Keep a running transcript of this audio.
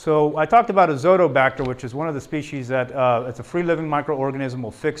So I talked about Azotobacter, which is one of the species that it's a free-living microorganism,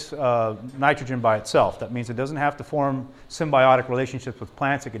 will fix nitrogen by itself. That means it doesn't have to form symbiotic relationships with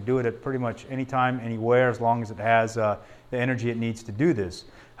plants. It could do it at pretty much any time, anywhere, as long as it has the energy it needs to do this.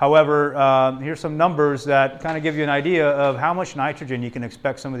 However, here's some numbers that kind of give you an idea of how much nitrogen you can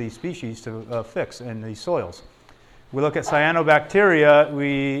expect some of these species to fix in these soils. We look at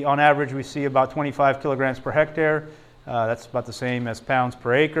cyanobacteria, on average we see about 25 kilograms per hectare. That's about the same as pounds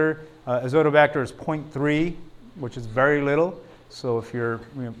per acre. Azotobacter is 0.3, which is very little. So if you're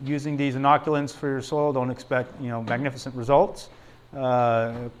using these inoculants for your soil, don't expect magnificent results.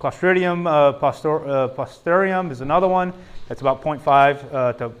 Clostridium posterium is another one. That's about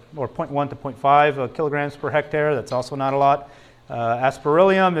 0.1 to 0.5 kilograms per hectare. That's also not a lot.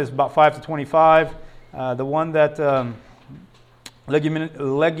 Aspergillium is about 5 to 25. The one that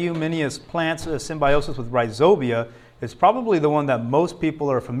leguminous plants symbiosis with rhizobia is probably the one that most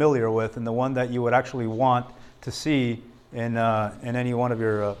people are familiar with, and the one that you would actually want to see in any one of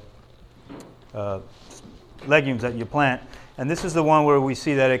your legumes that you plant. And this is the one where we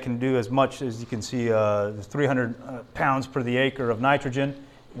see that it can do as much as you can see 300 pounds per the acre of nitrogen,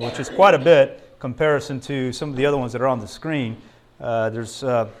 which is quite a bit in comparison to some of the other ones that are on the screen. I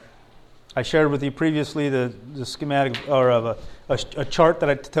shared with you previously the schematic or of a chart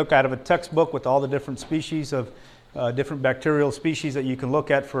that I took out of a textbook with all the different species of different bacterial species that you can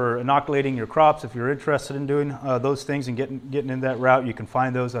look at for inoculating your crops. If you're interested in doing those things and getting in that route, you can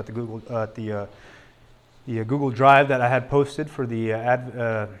find those at the Google Drive that I had posted for the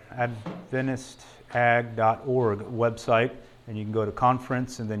AdventistAg.org website, and you can go to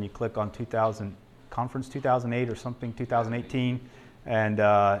conference and then you click on conference 2008 or something, 2018. And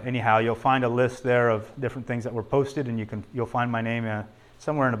anyhow, you'll find a list there of different things that were posted, and you'll find my name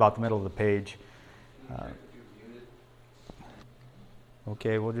somewhere in about the middle of the page.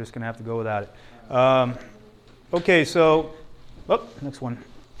 Okay, we're just going to have to go without it. Okay, so next one.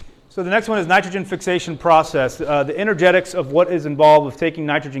 So the next one is nitrogen fixation process. The energetics of what is involved with taking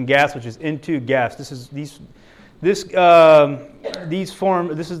nitrogen gas, which is N2 gas. This is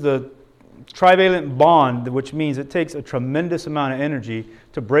the trivalent bond, which means it takes a tremendous amount of energy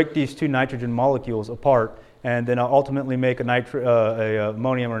to break these two nitrogen molecules apart and then ultimately make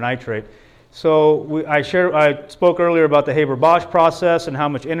ammonium or nitrate. So I spoke earlier about the Haber-Bosch process and how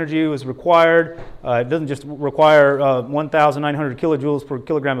much energy was required. It doesn't just require 1,900 kilojoules per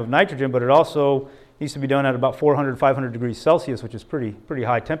kilogram of nitrogen, but it also needs to be done at about 400, 500 degrees Celsius, which is pretty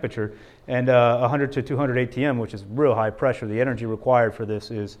high temperature, and 100 to 200 ATM, which is real high pressure. The energy required for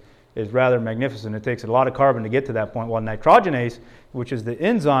this is rather magnificent. It takes a lot of carbon to get to that point, while nitrogenase, which is the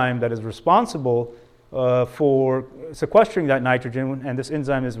enzyme that is responsible for sequestering that nitrogen, and this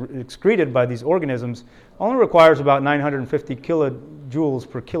enzyme is excreted by these organisms, only requires about 950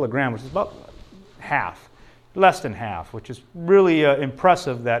 kilojoules per kilogram, which is about half, less than half, which is really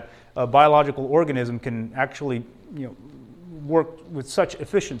impressive that a biological organism can actually work with such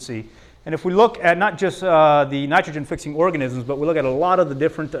efficiency. And if we look at not just the nitrogen-fixing organisms, but we look at a lot of the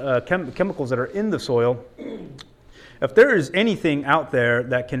different chemicals that are in the soil, if there is anything out there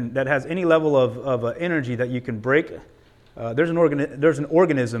that has any level of energy that you can break, there's an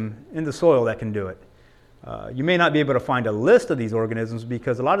organism in the soil that can do it. You may not be able to find a list of these organisms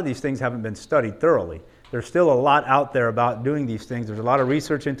because a lot of these things haven't been studied thoroughly. There's still a lot out there about doing these things. There's a lot of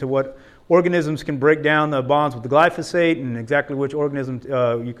research into what organisms can break down the bonds with the glyphosate and exactly which organisms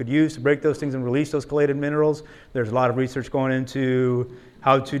you could use to break those things and release those chelated minerals. There's a lot of research going into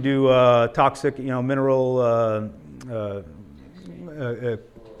how to do toxic mineral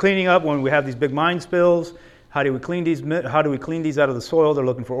cleaning up when we have these big mine spills. How do we clean these out of the soil? They're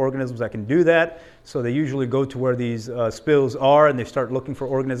looking for organisms that can do that. So they usually go to where these spills are, and they start looking for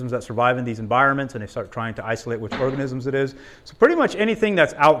organisms that survive in these environments, and they start trying to isolate which organisms it is. So pretty much anything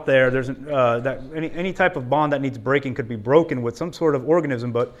that's out there, there's any type of bond that needs breaking could be broken with some sort of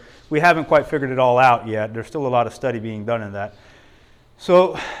organism, but we haven't quite figured it all out yet. There's still a lot of study being done in that.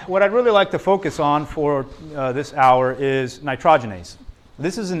 So what I'd really like to focus on for this hour is nitrogenase.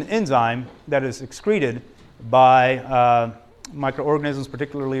 This is an enzyme that is excreted by microorganisms,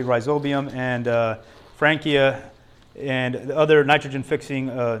 particularly rhizobium and frankia and the other nitrogen-fixing,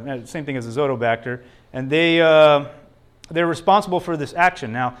 same thing as Azotobacter, and they're responsible for this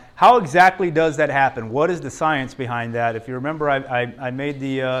action. Now, how exactly does that happen? What is the science behind that? If you remember, I made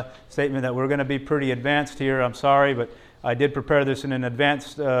the statement that we're going to be pretty advanced here. I'm sorry, but I did prepare this in an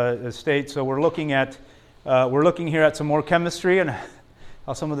advanced state, so we're looking here at some more chemistry and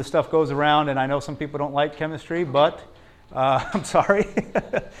how some of the stuff goes around. And I know some people don't like chemistry, but I'm sorry.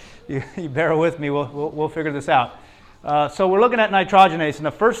 you bear with me. We'll figure this out. So we're looking at nitrogenase, and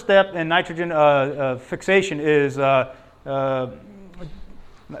the first step in nitrogen fixation is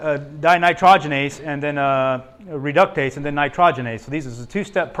dinitrogenase, and then reductase, and then nitrogenase. So this is a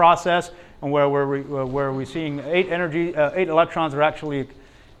two-step process, and where we're seeing eight electrons are actually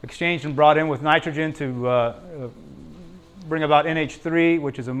exchanged and brought in with nitrogen to bring about NH3,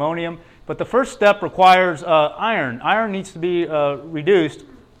 which is ammonium. But the first step requires iron. Iron needs to be reduced,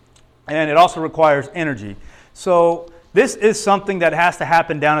 and it also requires energy. So this is something that has to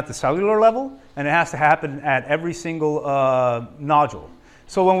happen down at the cellular level, and it has to happen at every single nodule.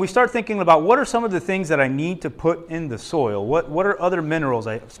 So when we start thinking about what are some of the things that I need to put in the soil, what are other minerals?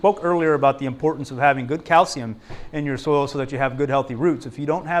 I spoke earlier about the importance of having good calcium in your soil so that you have good healthy roots. If you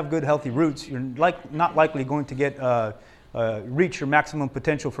don't have good healthy roots, you're not likely going to get reach your maximum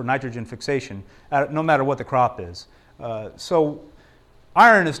potential for nitrogen fixation, no matter what the crop is. So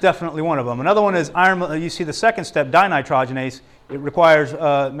iron is definitely one of them. Another one is iron. You see the second step, dinitrogenase. It requires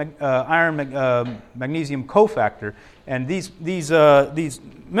iron magnesium cofactor, and these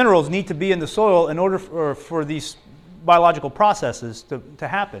minerals need to be in the soil in order for these biological processes to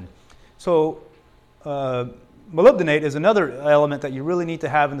happen. So molybdenate is another element that you really need to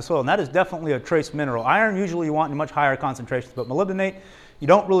have in the soil, and that is definitely a trace mineral. Iron usually you want in much higher concentrations, but molybdenate you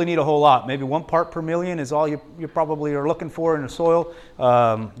don't really need a whole lot. Maybe 1 part per million is all you probably are looking for in the soil.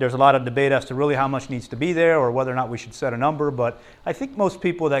 There's a lot of debate as to really how much needs to be there or whether or not we should set a number, but I think most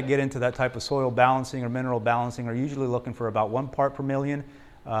people that get into that type of soil balancing or mineral balancing are usually looking for about 1 part per million.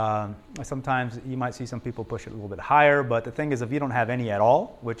 Sometimes you might see some people push it a little bit higher, but the thing is if you don't have any at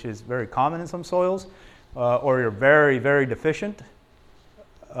all, which is very common in some soils, or you're very, very deficient,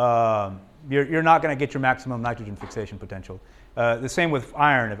 you're not going to get your maximum nitrogen fixation potential. The same with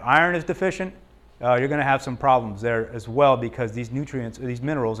iron. If iron is deficient, you're going to have some problems there as well because these nutrients, these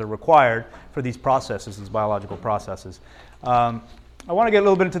minerals are required for these processes, these biological processes. I want to get a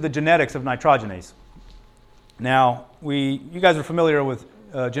little bit into the genetics of nitrogenase. Now, you guys are familiar with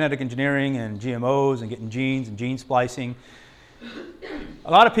genetic engineering and GMOs and getting genes and gene splicing. A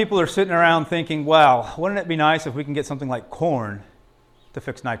lot of people are sitting around thinking, wow, wouldn't it be nice if we can get something like corn to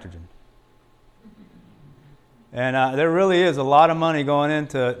fix nitrogen? And there really is a lot of money going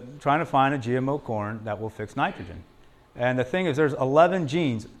into trying to find a GMO corn that will fix nitrogen. And the thing is, there's 11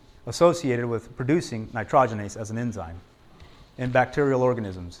 genes associated with producing nitrogenase as an enzyme in bacterial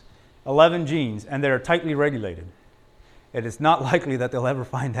organisms. 11 genes, and they're tightly regulated. It is not likely that they'll ever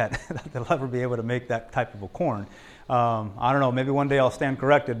find that they'll ever be able to make that type of a corn. I don't know, maybe one day I'll stand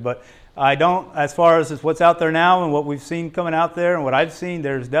corrected, but I don't, as far as what's out there now and what we've seen coming out there and what I've seen,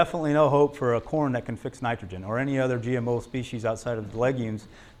 there's definitely no hope for a corn that can fix nitrogen or any other GMO species outside of the legumes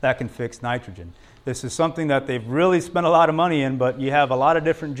that can fix nitrogen. This is something that they've really spent a lot of money in, but you have a lot of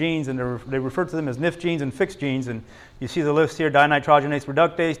different genes, and they refer to them as NIF genes and fixed genes. And you see the list here: dinitrogenase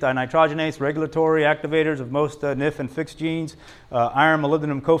reductase, dinitrogenase, regulatory activators of most NIF and fixed genes, iron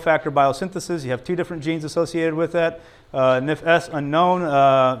molybdenum cofactor biosynthesis. You have 2 different genes associated with that. NIF-S unknown.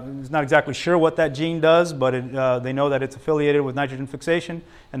 It's not exactly sure what that gene does, but they know that it's affiliated with nitrogen fixation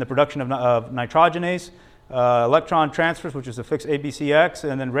and the production of nitrogenase. Electron transfers, which is a fixed ABCX,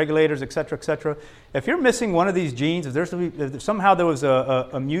 and then regulators, et cetera, et cetera. If you're missing one of these genes, if somehow there was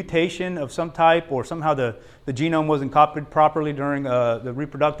a mutation of some type, or somehow the genome wasn't copied properly during the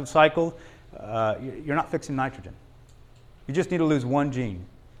reproductive cycle, you're not fixing nitrogen. You just need to lose one gene.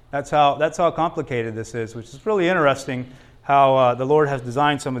 That's how complicated this is, which is really interesting how the Lord has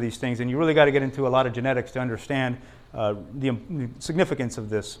designed some of these things, and you really got to get into a lot of genetics to understand the significance of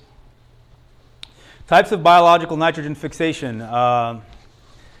this. Types of biological nitrogen fixation. I've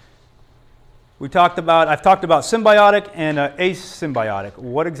talked about symbiotic and asymbiotic.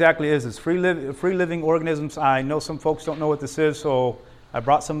 What exactly is this? Free living organisms. I know some folks don't know what this is, so I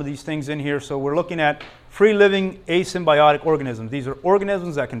brought some of these things in here. So we're looking at free living asymbiotic organisms. These are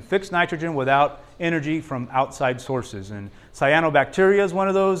organisms that can fix nitrogen without energy from outside sources. And cyanobacteria is one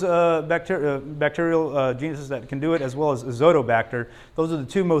of those bacterial genuses that can do it, as well as azotobacter. Those are the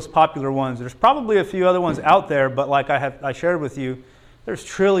 2 most popular ones. There's probably a few other ones out there, but like I shared with you, there's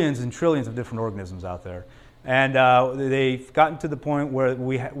trillions and trillions of different organisms out there. And they've gotten to the point where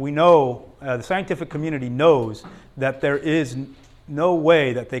we know, the scientific community knows that there is no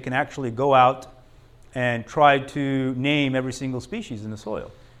way that they can actually go out and try to name every single species in the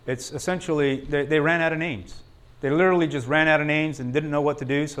soil. It's essentially, they ran out of names. They literally just ran out of names and didn't know what to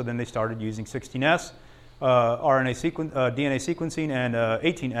do, so then they started using 16S, DNA sequencing, and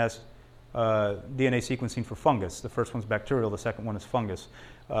 18S DNA sequencing for fungus. The first one's bacterial, the second one is fungus.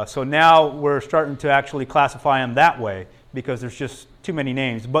 So now we're starting to actually classify them that way because there's just too many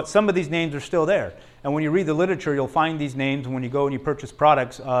names. But some of these names are still there. And when you read the literature, you'll find these names. When you go and you purchase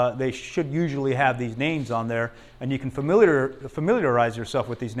products, they should usually have these names on there. And you can familiarize yourself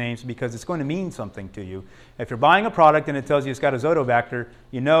with these names because it's going to mean something to you. If you're buying a product and it tells you it's got azotobacter,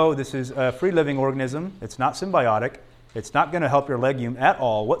 you know this is a free-living organism. It's not symbiotic. It's not going to help your legume at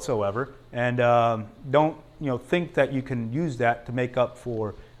all whatsoever. And don't think that you can use that to make up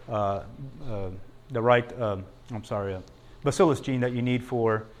for the right bacillus gene that you need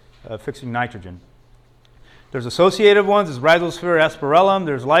for fixing nitrogen. There's associative ones. There's Rhizosphere asperellum.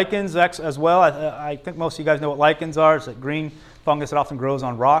 There's lichens as well. I think most of you guys know what lichens are. It's a green fungus that often grows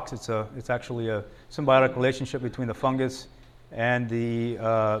on rocks. It's actually a symbiotic relationship between the fungus and the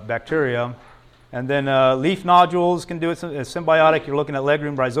bacteria. And then leaf nodules can do it. It's symbiotic. You're looking at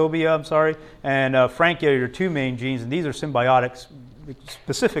legume rhizobia, and Frankia are your two main genes, and these are symbiotics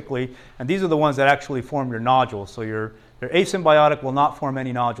specifically, and these are the ones that actually form your nodules. So your asymbiotic will not form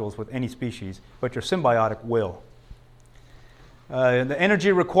any nodules with any species, but your symbiotic will. The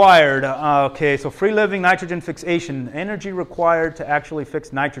energy required, so free-living nitrogen fixation, energy required to actually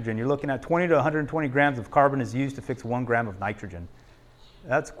fix nitrogen. You're looking at 20 to 120 grams of carbon is used to fix 1 gram of nitrogen.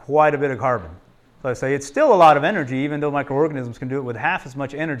 That's quite a bit of carbon. So I say it's still a lot of energy, even though microorganisms can do it with half as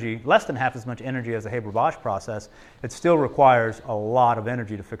much energy, less than half as much energy as a Haber-Bosch process. It still requires a lot of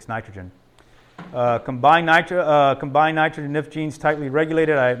energy to fix nitrogen. Combined nitrogen NIF genes tightly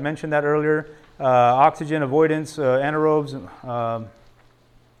regulated. I mentioned that earlier. Oxygen avoidance, anaerobes.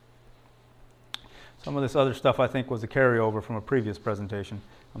 Some of this other stuff I think was a carryover from a previous presentation.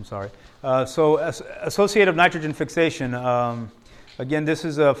 I'm sorry. So associative nitrogen fixation. Again, this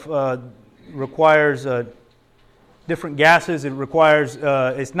is requires different gases. It requires,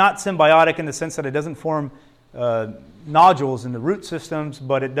 it's not symbiotic in the sense that it doesn't form nodules in the root systems,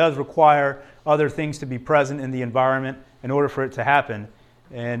 but it does require other things to be present in the environment in order for it to happen.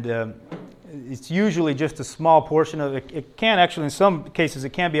 And it's usually just a small portion of it. It can actually, in some cases, it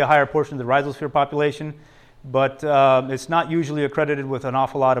can be a higher portion of the rhizosphere population, but it's not usually accredited with an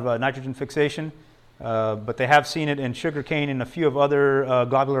awful lot of nitrogen fixation. But they have seen it in sugarcane and a few of other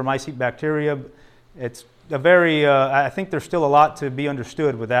globular mycete bacteria. It's a very, I think there's still a lot to be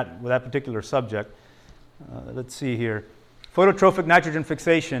understood with that particular subject. Let's see here. Phototrophic nitrogen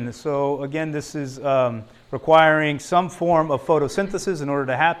fixation. So again, this is requiring some form of photosynthesis in order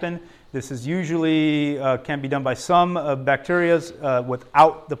to happen. This is usually can be done by some bacteria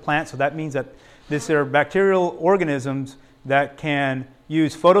without the plant. So that means that these are bacterial organisms that can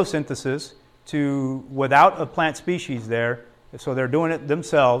use photosynthesis without a plant species there, so they're doing it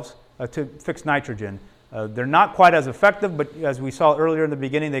themselves to fix nitrogen. They're not quite as effective, but as we saw earlier in the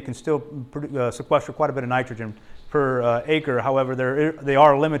beginning, they can still sequester quite a bit of nitrogen per acre. However, they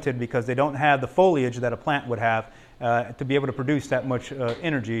are limited because they don't have the foliage that a plant would have to be able to produce that much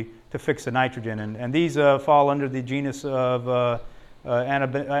energy to fix the nitrogen. And these fall under the genus of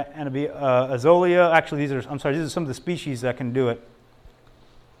Azolia. Actually, these are some of the species that can do it.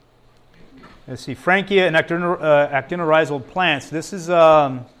 Let's see, Frankia and actinorhizal plants. This is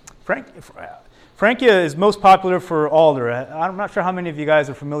Frankia is most popular for alder. I'm not sure how many of you guys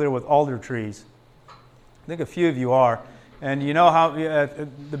are familiar with alder trees. I think a few of you are. And you know how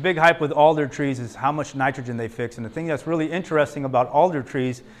the big hype with alder trees is how much nitrogen they fix. And the thing that's really interesting about alder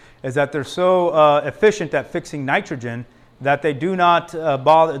trees is that they're so efficient at fixing nitrogen that they do not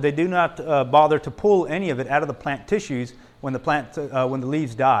bother to pull any of it out of the plant tissues when the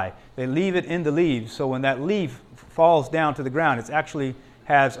leaves die. They leave it in the leaves, so when that leaf falls down to the ground, it actually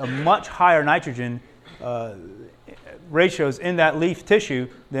has a much higher nitrogen ratios in that leaf tissue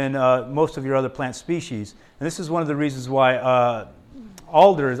than most of your other plant species. And this is one of the reasons why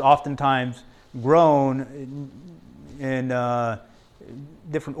alder is oftentimes grown in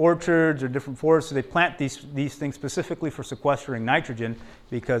different orchards or different forests. So they plant these things specifically for sequestering nitrogen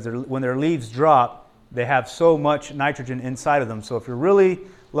because when their leaves drop, they have so much nitrogen inside of them. So if you're really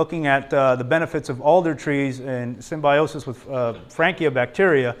looking at the benefits of alder trees and symbiosis with Frankia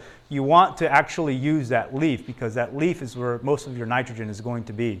bacteria, you want to actually use that leaf because that leaf is where most of your nitrogen is going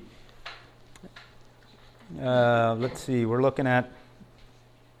to be. Let's see, we're looking at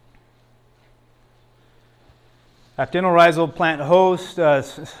actinorhizal plant host, a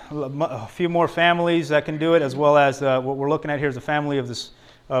few more families that can do it, as well as what we're looking at here is a family of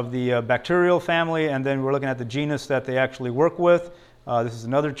the bacterial family, and then we're looking at the genus that they actually work with. This is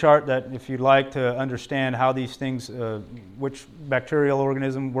another chart that if you'd like to understand how these things, which bacterial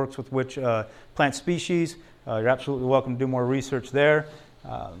organism works with which plant species, you're absolutely welcome to do more research there.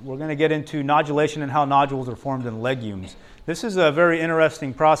 We're going to get into nodulation and how nodules are formed in legumes. This is a very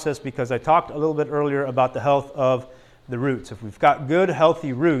interesting process because I talked a little bit earlier about the health of the roots. If we've got good,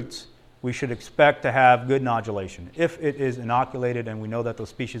 healthy roots, we should expect to have good nodulation. If it is inoculated and we know that those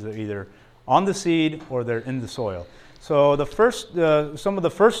species are either on the seed or they're in the soil. So some of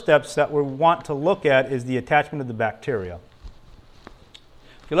the first steps that we want to look at is the attachment of the bacteria.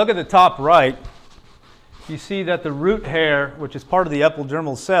 If you look at the top right, you see that the root hair, which is part of the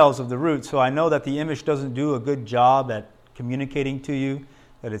epidermal cells of the root, so I know that the image doesn't do a good job at communicating to you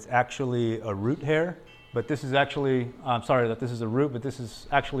that it's actually a root hair, but this is actually, I'm sorry that this is a root, but this is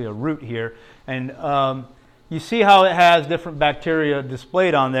actually a root here. And you see how it has different bacteria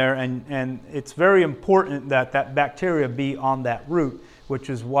displayed on there, and it's very important that that bacteria be on that root, which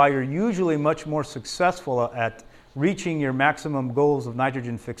is why you're usually much more successful at reaching your maximum goals of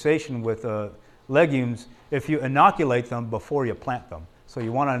nitrogen fixation with legumes if you inoculate them before you plant them. So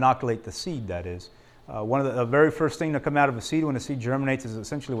you want to inoculate the seed, that is. One of the very first thing to come out of a seed when a seed germinates is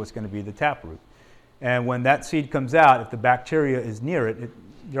essentially what's going to be the taproot. And when that seed comes out, if the bacteria is near it,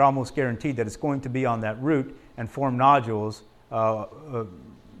 you're almost guaranteed that it's going to be on that root and form nodules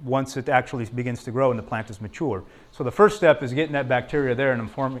once it actually begins to grow and the plant is mature. So the first step is getting that bacteria there and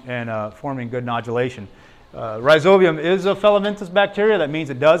forming good nodulation. Rhizobium is a filamentous bacteria. That means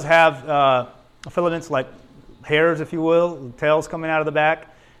it does have filaments like hairs, if you will, tails coming out of the back,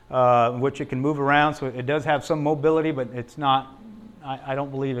 which it can move around. So it does have some mobility, but it's not, I don't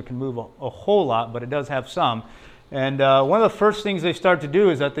believe it can move a whole lot, but it does have some. And one of the first things they start to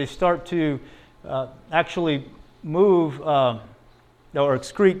do is that they start to actually move or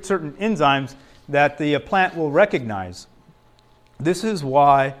excrete certain enzymes that the plant will recognize. This is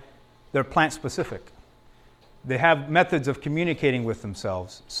why they're plant specific. They have methods of communicating with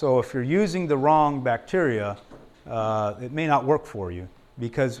themselves. So if you're using the wrong bacteria, it may not work for you,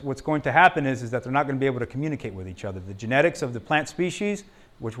 because what's going to happen is that they're not going to be able to communicate with each other. The genetics of the plant species,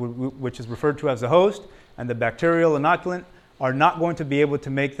 which is referred to as the host, and the bacterial inoculant are not going to be able to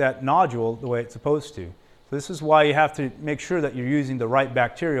make that nodule the way it's supposed to. So this is why you have to make sure that you're using the right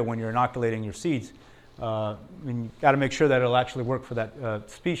bacteria when you're inoculating your seeds. And you've got to make sure that it'll actually work for that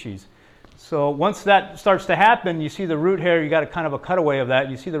species. So once that starts to happen, you see the root hair, you got a kind of a cutaway of that.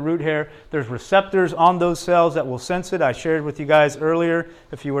 You see the root hair, there's receptors on those cells that will sense it. I shared with you guys earlier,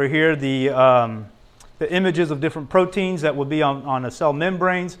 if you were here, the images of different proteins that will be on the cell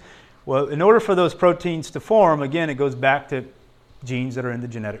membranes. Well, in order for those proteins to form, again, it goes back to genes that are in the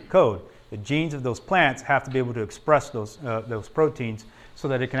genetic code. The genes of those plants have to be able to express those proteins so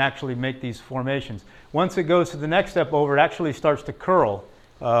that it can actually make these formations. Once it goes to the next step over, it actually starts to curl.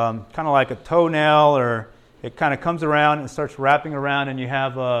 Kind of like a toenail, or it kind of comes around and starts wrapping around, and you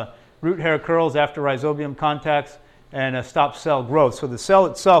have root hair curls after rhizobium contacts and stops cell growth. So the cell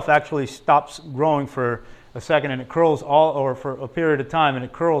itself actually stops growing for a second, and it curls for a period of time, and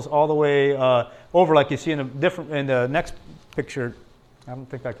it curls all the way over, like you see in the next picture. I don't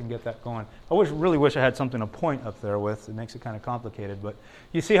think I can get that going. I really wish I had something to point up there with. It makes it kind of complicated, but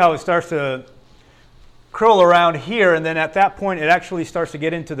you see how it starts to curl around here, and then at that point it actually starts to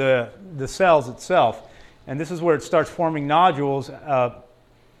get into the cells itself, and this is where it starts forming nodules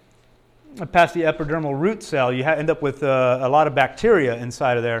past the epidermal root cell. You end up with a lot of bacteria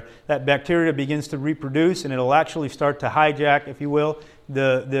inside of there. That bacteria begins to reproduce, and it'll actually start to hijack, if you will,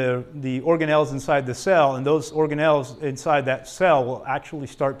 the organelles inside the cell, and those organelles inside that cell will actually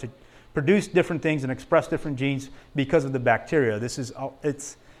start to produce different things and express different genes because of the bacteria.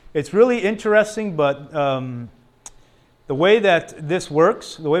 It's really interesting, but the way that this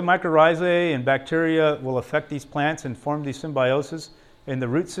works, the way mycorrhizae and bacteria will affect these plants and form these symbioses in the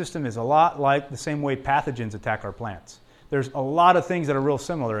root system is a lot like the same way pathogens attack our plants. There's a lot of things that are real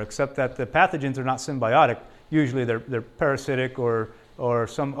similar, except that the pathogens are not symbiotic. Usually they're parasitic or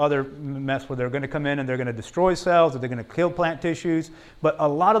some other mess where they're going to come in and they're going to destroy cells or they're going to kill plant tissues. But a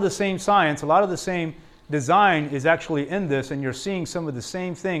lot of the same science, a lot of the same design is actually in this, and you're seeing some of the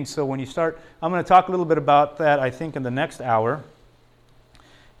same things. So when you start, I'm going to talk a little bit about that, I think, in the next hour,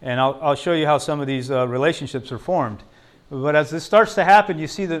 and I'll show you how some of these relationships are formed. But as this starts to happen, you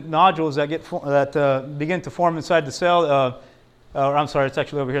see the nodules that begin to form inside the cell. I'm sorry, it's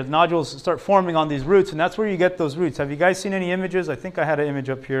actually over here. The nodules start forming on these roots, and that's where you get those roots. Have you guys seen any images? I think I had an image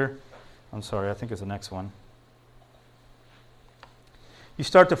up here. I'm sorry, I think it's the next one. You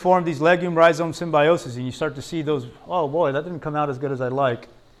start to form these legume rhizome symbioses, and you start to see those. Oh boy, that didn't come out as good as I'd like.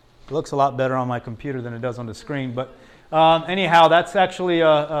 It looks a lot better on my computer than it does on the screen. But anyhow, that's actually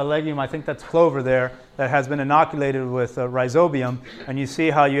a legume. I think that's clover there that has been inoculated with rhizobium, and you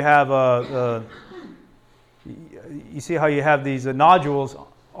see how you have you see how you have these nodules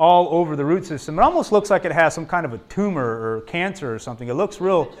all over the root system. It almost looks like it has some kind of a tumor or cancer or something. It looks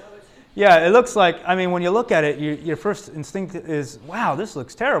real. Yeah, it looks like, I mean, when you look at it, your first instinct is, wow, this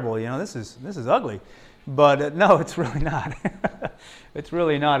looks terrible. You know, this is ugly. But no, it's really not. It's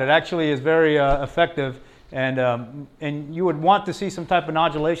really not. It actually is very effective, and you would want to see some type of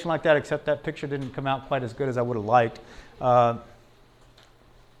nodulation like that, except that picture didn't come out quite as good as I would have liked. And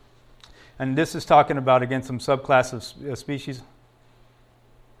this is talking about, again, some subclass of species.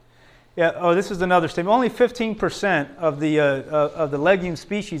 Yeah. Oh, this is another statement. Only 15% of the legume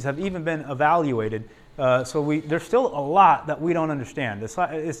species have even been evaluated. So there's still a lot that we don't understand.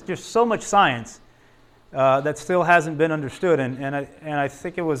 It's just so much science that still hasn't been understood. And I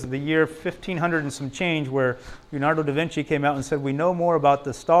think it was the year 1500 and some change where Leonardo da Vinci came out and said we know more about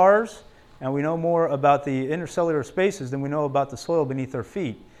the stars and we know more about the interstellar spaces than we know about the soil beneath our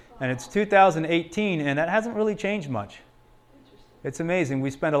feet. And it's 2018, and that hasn't really changed much. It's amazing. We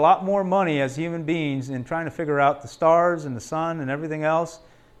spend a lot more money as human beings in trying to figure out the stars and the sun and everything else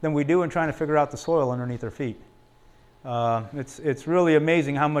than we do in trying to figure out the soil underneath our feet. It's really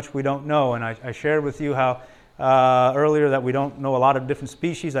amazing how much we don't know. And I shared with you how earlier that we don't know a lot of different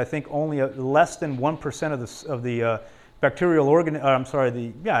species. I think only less than 1% of the bacterial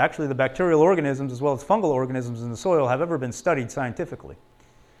the bacterial organisms as well as fungal organisms in the soil have ever been studied scientifically.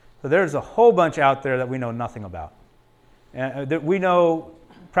 So there's a whole bunch out there that we know nothing about. That we know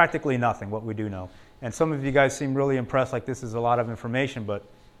practically nothing, what we do know. And some of you guys seem really impressed, like this is a lot of information, but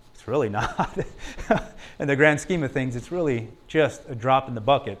it's really not. In the grand scheme of things, it's really just a drop in the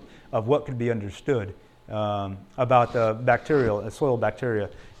bucket of what could be understood about soil bacteria.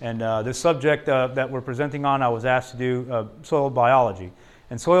 And this subject that we're presenting on, I was asked to do soil biology.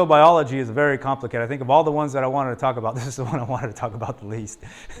 And soil biology is very complicated. I think of all the ones that I wanted to talk about, this is the one I wanted to talk about the least.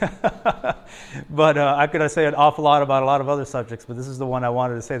 But I could say an awful lot about a lot of other subjects, but this is the one I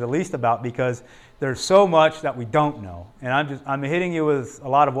wanted to say the least about because there's so much that we don't know. And I'm hitting you with a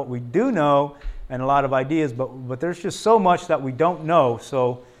lot of what we do know and a lot of ideas, but there's just so much that we don't know.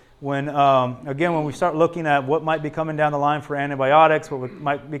 So when we start looking at what might be coming down the line for antibiotics, what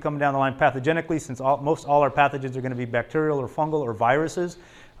might be coming down the line pathogenically, since most all our pathogens are going to be bacterial or fungal or viruses,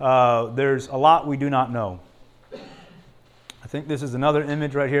 there's a lot we do not know. I think this is another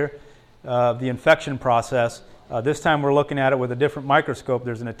image right here of the infection process. This time we're looking at it with a different microscope.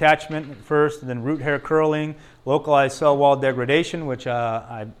 There's an attachment first, and then root hair curling, localized cell wall degradation, which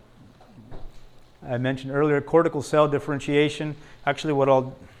I mentioned earlier, cortical cell differentiation. Actually,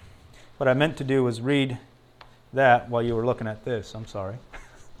 what I meant to do was read that while you were looking at this. I'm sorry.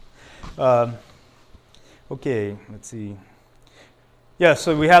 Okay, let's see. Yeah,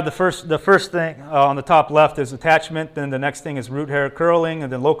 so we have the first thing on the top left is attachment, then the next thing is root hair curling,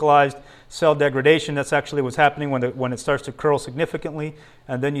 and then localized cell degradation. That's actually what's happening when it starts to curl significantly.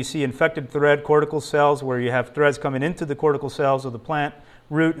 And then you see infected thread cortical cells where you have threads coming into the cortical cells of the plant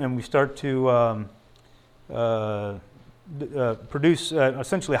root, and we start to produce,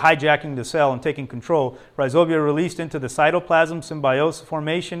 essentially hijacking the cell and taking control. Rhizobia released into the cytoplasm, symbiosis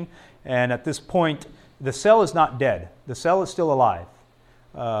formation, and at this point, the cell is not dead. The cell is still alive.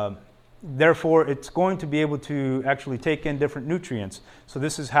 Therefore, it's going to be able to actually take in different nutrients. So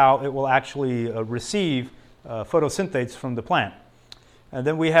this is how it will actually receive photosynthase from the plant. And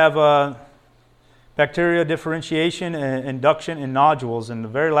then we have bacteria differentiation and induction in nodules, and the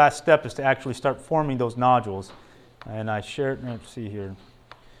very last step is to actually start forming those nodules. And I shared, let's see here.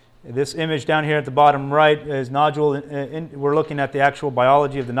 This image down here at the bottom right is nodule. We're looking at the actual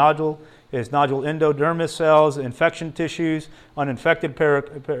biology of the nodule. It's nodule endodermis cells, infection tissues, uninfected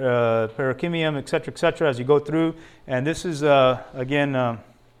parenchymium, et cetera, as you go through. And this is, again,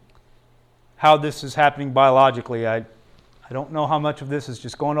 how this is happening biologically. I don't know how much of this is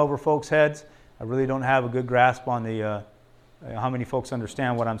just going over folks' heads. I really don't have a good grasp on the how many folks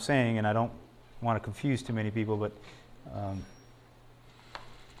understand what I'm saying, and I don't want to confuse too many people, but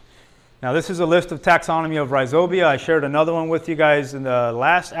now this is a list of taxonomy of Rhizobia. I shared another one with you guys in the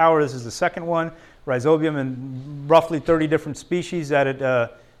last hour. This is the second one. Rhizobium in roughly 30 different species that it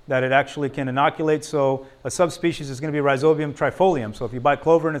actually can inoculate. So a subspecies is going to be Rhizobium trifolium. So if you buy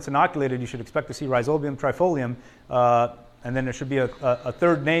clover and it's inoculated, you should expect to see Rhizobium trifolium, and then there should be a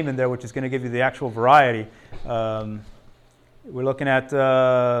third name in there, which is going to give you the actual variety. We're looking at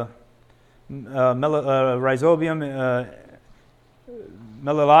Rhizobium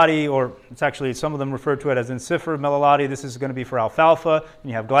mellilati, or it's actually some of them refer to it as Ensifer mellilati. This is going to be for alfalfa,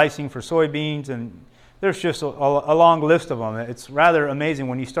 and you have glycine for soybeans, and there's just a long list of them. It's rather amazing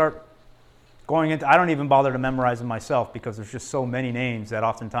when you start going into. I don't even bother to memorize them myself because there's just so many names that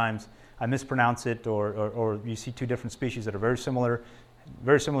oftentimes I mispronounce it, or you see two different species that are very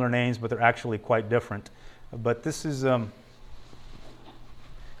similar names, but they're actually quite different. But this is, I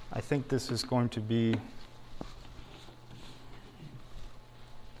think this is going to be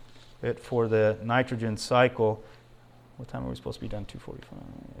it for the nitrogen cycle. What time are we supposed to be done? 2:45.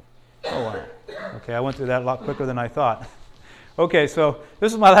 Oh, wow. Okay, I went through that a lot quicker than I thought. Okay, so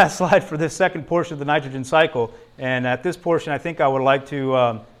this is my last slide for this second portion of the nitrogen cycle. And at this portion, I think I would like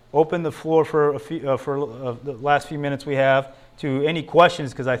to open the floor for the last few minutes we have to any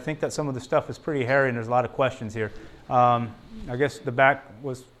questions, because I think that some of the stuff is pretty hairy and there's a lot of questions here. I guess the back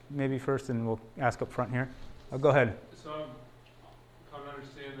was maybe first, and we'll ask up front here. Go ahead. So I'm come to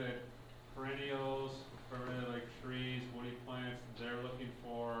understand that perennials, like trees, woody plants, they're looking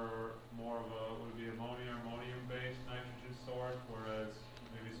for more of a, would it be ammonium-based nitrogen source, whereas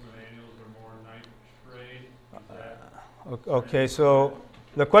maybe some of the annuals are more nitrate. Okay, so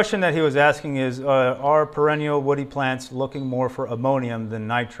the question that he was asking is, are perennial woody plants looking more for ammonium than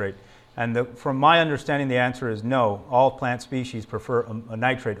nitrate? And from my understanding, the answer is no. All plant species prefer a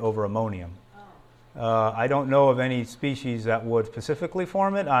nitrate over ammonium. I don't know of any species that would specifically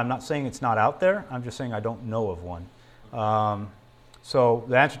form it. I'm not saying it's not out there. I'm just saying I don't know of one. So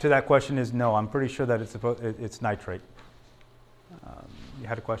the answer to that question is no. I'm pretty sure that it's nitrate. You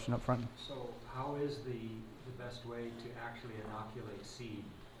had a question up front? So how is the best way to actually inoculate seed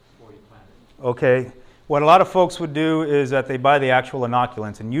before you plant it? Okay. What a lot of folks would do is that they buy the actual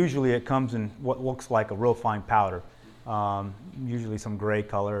inoculants, and usually it comes in what looks like a real fine powder, usually some gray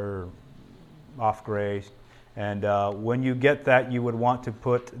color, off gray. And when you get that, you would want to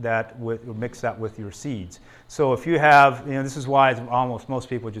put that mix that with your seeds. So if you have, this is why almost most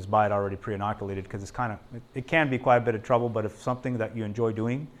people just buy it already pre-inoculated, because it's it can be quite a bit of trouble. But if something that you enjoy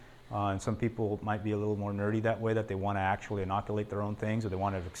doing, and some people might be a little more nerdy that way, that they want to actually inoculate their own things, or they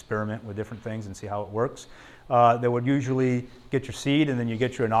want to experiment with different things and see how it works. They would usually get your seed, and then you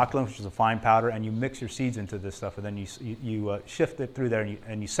get your inoculant, which is a fine powder, and you mix your seeds into this stuff, and then you shift it through there,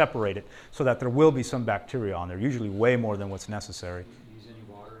 and you separate it so that there will be some bacteria on there, usually way more than what's necessary. Use any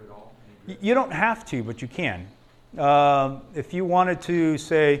water at all? You don't have to, but you can. If you wanted to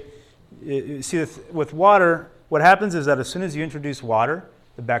say, see, with water, what happens is that as soon as you introduce water,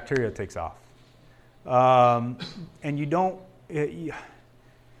 the bacteria takes off. And you don't,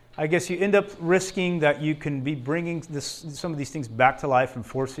 I guess you end up risking that you can be bringing some of these things back to life and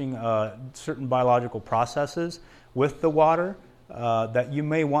forcing certain biological processes with the water that you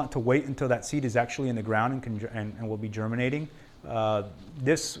may want to wait until that seed is actually in the ground and will be germinating.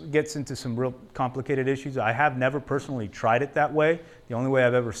 This gets into some real complicated issues. I have never personally tried it that way. The only way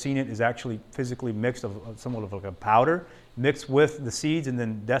I've ever seen it is actually physically mixed of somewhat of like a powder, mixed with the seeds, and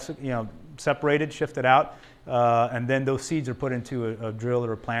then separated, shifted out, and then those seeds are put into a drill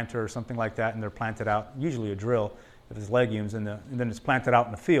or a planter or something like that, and they're planted out, usually a drill if it's legumes, and then it's planted out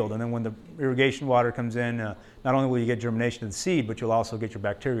in the field. And then when the irrigation water comes in, not only will you get germination of the seed, but you'll also get your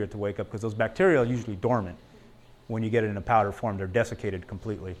bacteria to wake up, because those bacteria are usually dormant. When you get it in a powder form, they're desiccated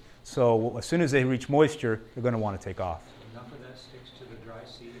completely. So as soon as they reach moisture, they're going to want to take off. Enough of that sticks to the dry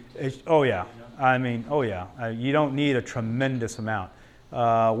seed? Oh yeah. I mean, oh yeah. You don't need a tremendous amount.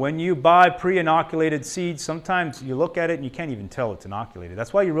 When you buy pre-inoculated seeds, sometimes you look at it and you can't even tell it's inoculated.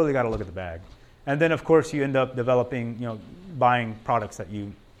 That's why you really got to look at the bag. And then, of course, you end up developing, buying products that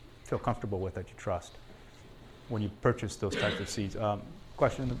you feel comfortable with, that you trust when you purchase those types of seeds.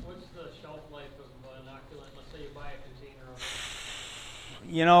 Question? What's the shelf life of inoculant? Let's say you buy a container of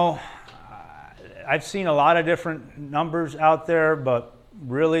it. I've seen a lot of different numbers out there, but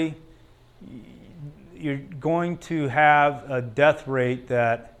really, you're going to have a death rate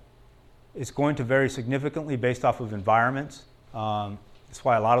that is going to vary significantly based off of environments. That's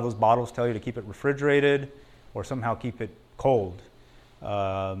why a lot of those bottles tell you to keep it refrigerated or somehow keep it cold.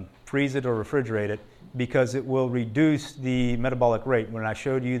 Freeze it or refrigerate it, because it will reduce the metabolic rate. When I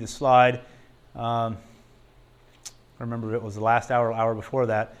showed you the slide, I remember it was the last hour before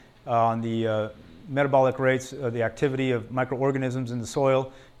that, on the metabolic rates, the activity of microorganisms in the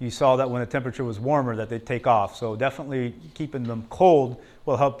soil, you saw that when the temperature was warmer that they'd take off. So definitely keeping them cold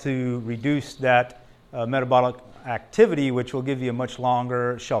will help to reduce that metabolic activity, which will give you a much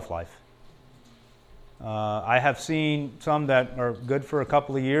longer shelf life. I have seen some that are good for a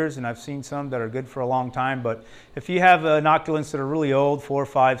couple of years, and I've seen some that are good for a long time. But if you have inoculants that are really old, 4,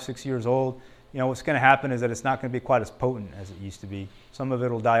 5, 6 years old, what's going to happen is that it's not going to be quite as potent as it used to be. Some of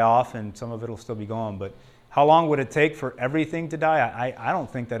it will die off, and some of it will still be gone. But how long would it take for everything to die? I don't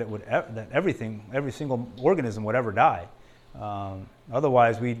think that every single organism would ever die.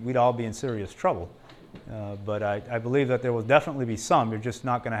 Otherwise, we'd all be in serious trouble. But I believe that there will definitely be some. You're just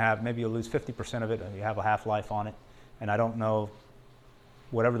not going to have, maybe you'll lose 50% of it, and you have a half-life on it. And I don't know,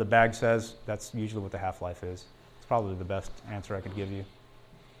 whatever the bag says, that's usually what the half-life is. It's probably the best answer I could give you.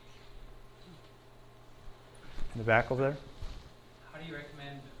 In the back over there? How do you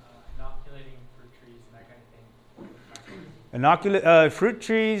recommend inoculating fruit trees and that kind of thing? Fruit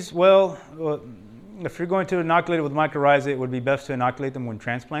trees, well, if you're going to inoculate it with mycorrhizae, it would be best to inoculate them when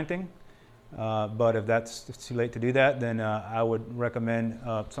transplanting. But if that's too late to do that, then I would recommend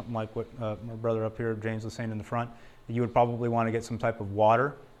something like what my brother up here, James, was saying in the front. You would probably want to get some type of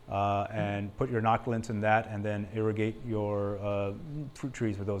water and put your inoculants in that, and then irrigate your fruit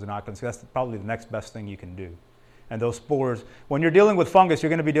trees with those inoculants. That's probably the next best thing you can do. And those spores, when you're dealing with fungus, you're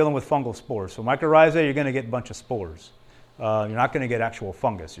going to be dealing with fungal spores. So mycorrhizae, you're going to get a bunch of spores. You're not going to get actual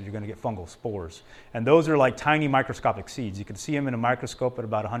fungus. You're going to get fungal spores. And those are like tiny microscopic seeds. You can see them in a microscope at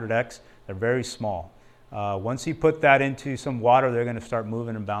about 100x. They're very small. Once you put that into some water, they're going to start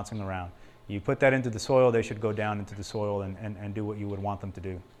moving and bouncing around. You put that into the soil, they should go down into the soil and do what you would want them to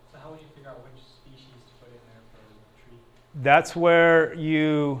do. So how would you figure out which species to put in there for a tree? That's where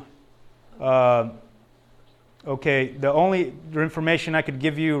you... okay, the only information I could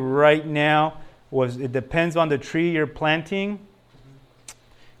give you right now was it depends on the tree you're planting.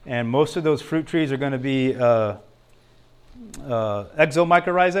 And most of those fruit trees are going to be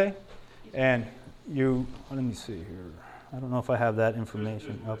exomycorrhizae. And you, let me see here. I don't know if I have that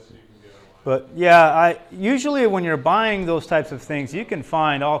information up. But yeah, usually when you're buying those types of things, you can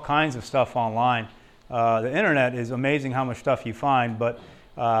find all kinds of stuff online. The internet is amazing how much stuff you find, but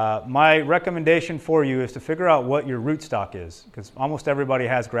my recommendation for you is to figure out what your rootstock is, because almost everybody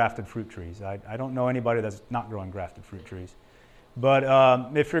has grafted fruit trees. I don't know anybody that's not growing grafted fruit trees. But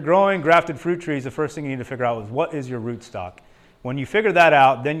if you're growing grafted fruit trees, the first thing you need to figure out is what is your rootstock. When you figure that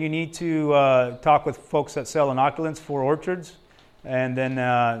out, then you need to talk with folks that sell inoculants for orchards, and then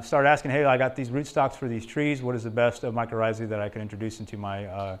start asking, hey, I got these rootstocks for these trees. What is the best of mycorrhizae that I can introduce into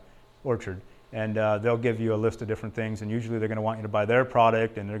my orchard? And they'll give you a list of different things, and usually they're going to want you to buy their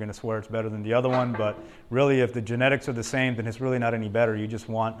product, and they're going to swear it's better than the other one. But really, if the genetics are the same, then it's really not any better. You just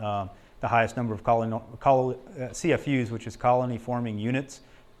want the highest number of CFUs, which is colony-forming units,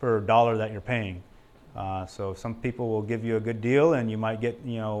 per dollar that you're paying. So some people will give you a good deal, and you might get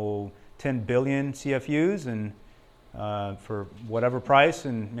 10 billion CFUs and for whatever price,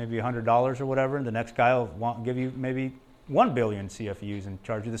 and maybe $100 or whatever. And the next guy will give you maybe 1 billion CFUs and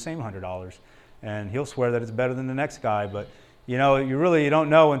charge you the same $100. And he'll swear that it's better than the next guy, but you don't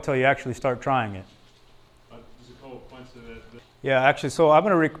know until you actually start trying it. There's a couple of points to that. Yeah, actually, so I'm going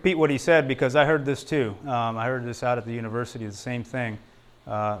to repeat what he said because I heard this too. I heard this out at the university, the same thing.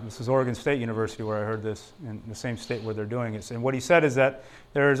 This is Oregon State University where I heard this, in the same state where they're doing it. And what he said is that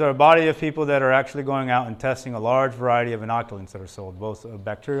there's a body of people that are actually going out and testing a large variety of inoculants that are sold, both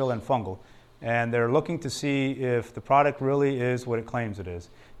bacterial and fungal. And they're looking to see if the product really is what it claims it is.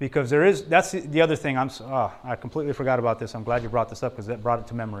 Because that's the other thing, I completely forgot about this. I'm glad you brought this up because that brought it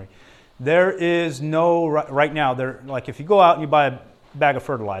to memory. There is no, right now, like if you go out and you buy a bag of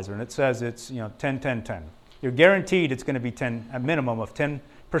fertilizer and it says it's 10, 10, 10, you're guaranteed it's going to be a minimum of 10%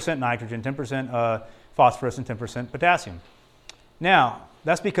 nitrogen, 10% phosphorus, and 10% potassium. Now,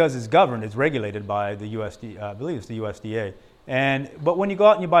 that's because it's governed, it's regulated by the USDA, I believe it's the USDA. But when you go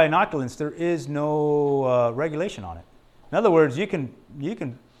out and you buy inoculants, there is no regulation on it. In other words, you can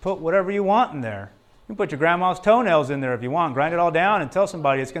put whatever you want in there. You can put your grandma's toenails in there if you want, grind it all down and tell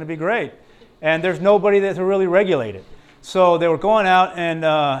somebody it's going to be great. And there's nobody that to really regulate it. So they were going out and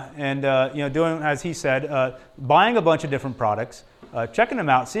doing, as he said, buying a bunch of different products, checking them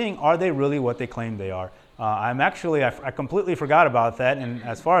out, seeing are they really what they claim they are. I completely forgot about that, and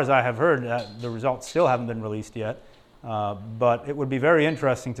as far as I have heard, the results still haven't been released yet. But it would be very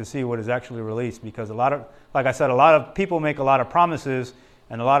interesting to see what is actually released, because like I said, a lot of people make a lot of promises,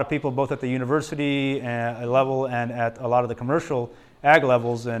 and a lot of people both at the university level and at a lot of the commercial ag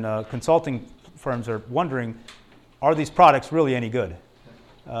levels and consulting firms are wondering, are these products really any good?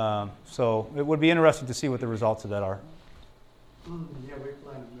 So it would be interesting to see what the results of that are. Yeah, we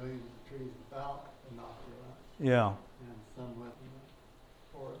planted millions of trees without inoculants. Yeah. And some went in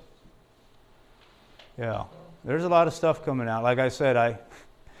the forest. Yeah. There's a lot of stuff coming out. Like I said,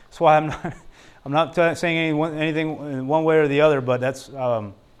 that's why I'm not saying anything in one way or the other, but that's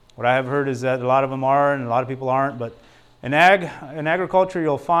what I have heard is that a lot of them are and a lot of people aren't. But in agriculture,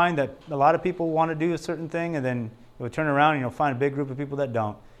 you'll find that a lot of people want to do a certain thing, and then you'll turn around and you'll find a big group of people that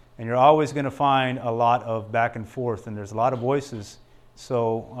don't. And you're always going to find a lot of back and forth, and there's a lot of voices.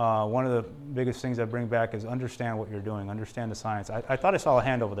 So one of the biggest things I bring back is understand what you're doing, understand the science. I thought I saw a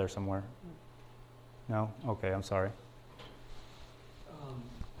hand over there somewhere. No? Okay, I'm sorry.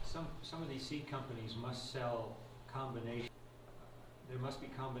 Some of these seed companies must sell combination. There must be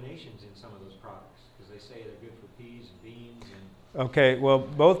combinations in some of those products because they say they're good for peas and beans and. Okay, well,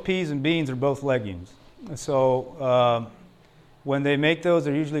 both peas and beans are both legumes. So when they make those,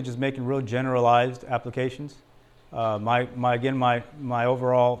 they're usually just making real generalized applications. My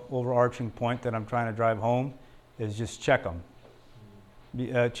overall overarching point that I'm trying to drive home is just check them.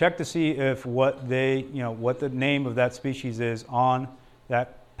 Check to see if what the name of that species is on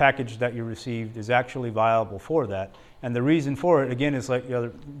that package that you received is actually viable for that. And the reason for it, again, is like the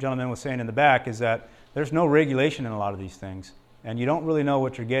other gentleman was saying in the back, is that there's no regulation in a lot of these things. And you don't really know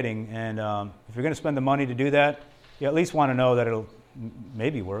what you're getting. And if you're going to spend the money to do that, you at least want to know that it'll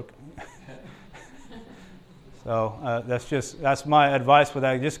maybe work. So that's my advice with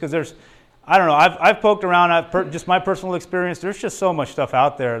that. Just because I don't know, I've poked around, just my personal experience, there's just so much stuff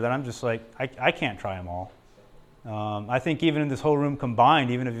out there that I'm just like, I can't try them all. I think even in this whole room combined,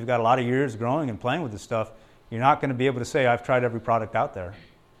 even if you've got a lot of years growing and playing with this stuff, you're not going to be able to say, I've tried every product out there.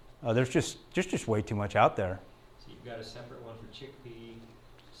 There's just way too much out there. So you've got a separate one for chickpea,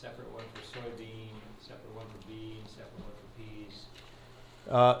 separate one for soybean, separate one for beans, separate one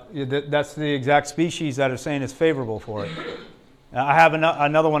for peas. That's the exact species that are saying is favorable for it. I have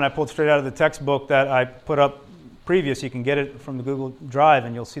another one I pulled straight out of the textbook that I put up previous. You can get it from the Google Drive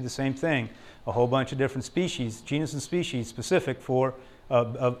and you'll see the same thing. A whole bunch of different species, genus and species specific for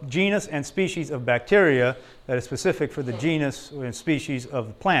genus and species of bacteria that is specific for the genus and species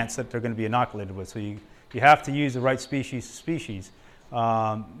of plants that they're going to be inoculated with. So you have to use the right species.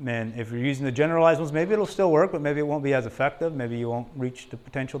 And if you're using the generalized ones, maybe it'll still work, but maybe it won't be as effective. Maybe you won't reach the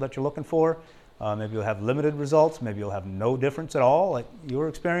potential that you're looking for. Maybe you'll have limited results. Maybe you'll have no difference at all, like you're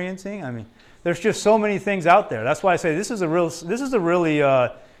experiencing. I mean, there's just so many things out there. That's why I say this is a really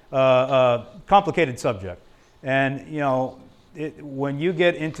complicated subject. And when you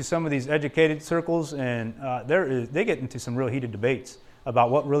get into some of these educated circles, and they get into some real heated debates about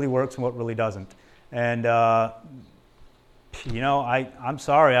what really works and what really doesn't. And I'm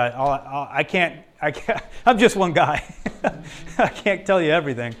sorry, I can't. I'm just one guy. I can't tell you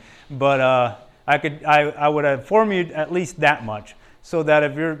everything, but I would inform you at least that much, so that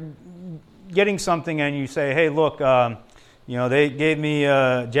if you're getting something and you say, hey, look, they gave me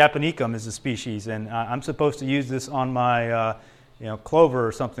Japonicum as a species, and I'm supposed to use this on my clover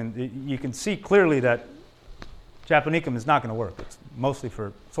or something. You can see clearly that Japonicum is not going to work. It's mostly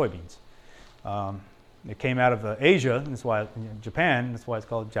for soybeans. It came out of Asia, and that's why Japan. That's why it's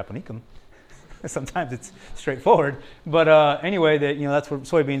called Japonicum. Sometimes it's straightforward, but anyway, that's where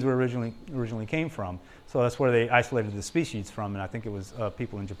soybeans were originally came from. So that's where they isolated the species from, and I think it was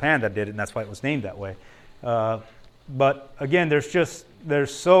people in Japan that did it, and that's why it was named that way. But again,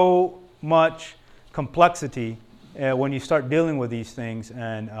 there's so much complexity when you start dealing with these things,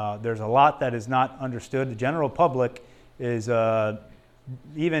 and there's a lot that is not understood. The general public is,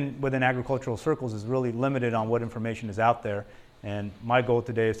 even within agricultural circles, is really limited on what information is out there. And my goal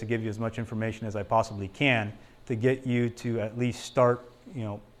today is to give you as much information as I possibly can to get you to at least start,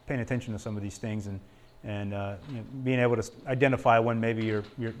 paying attention to some of these things and being able to identify when maybe you're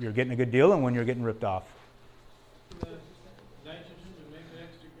getting a good deal and when you're getting ripped off. The nitrogen to make it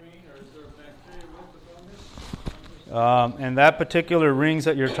extra green, or is there a bacteria with the fungus? And that particular rings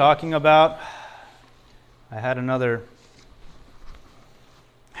that you're talking about, I had another.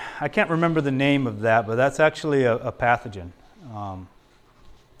 I can't remember the name of that, but that's actually a pathogen.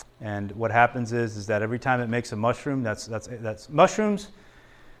 And what happens is that every time it makes a mushroom, that's mushrooms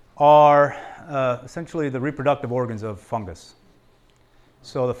are essentially the reproductive organs of fungus.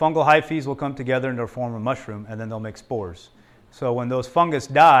 So the fungal hyphae will come together and they'll form a mushroom, and then they'll make spores. So when those fungus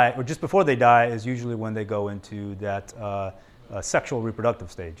die, or just before they die, is usually when they go into that sexual reproductive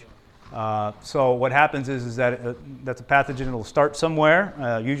stage. So what happens is that that's a pathogen. It'll start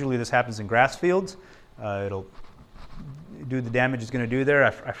somewhere. Usually this happens in grass fields. It'll do the damage it's going to do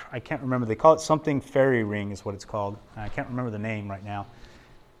there. I can't remember. They call it something fairy ring is what it's called. I can't remember the name right now.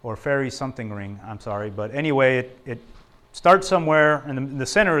 Or fairy something ring, I'm sorry. But anyway, it starts somewhere, and the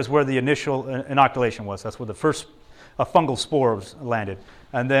center is where the initial inoculation was. That's where the first fungal spores landed.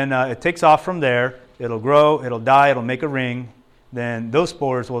 And then it takes off from there. It'll grow, it'll die, it'll make a ring. Then those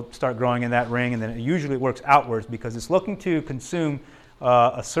spores will start growing in that ring, and then it usually works outwards because it's looking to consume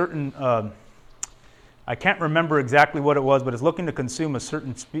a certain, I can't remember exactly what it was, but it's looking to consume a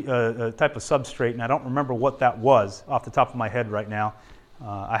certain type of substrate, and I don't remember what that was off the top of my head right now.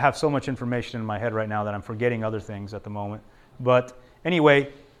 I have so much information in my head right now that I'm forgetting other things at the moment. But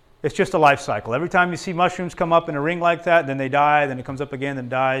anyway, it's just a life cycle. Every time you see mushrooms come up in a ring like that, then they die, then it comes up again, then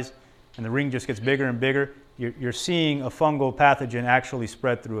dies. and the ring just gets bigger and bigger, you're seeing a fungal pathogen actually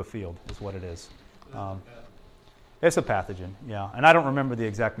spread through a field, is what it is. It's a pathogen, yeah. And I don't remember the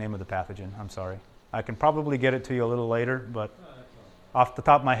exact name of the pathogen. I'm sorry. I can probably get it to you a little later, but off the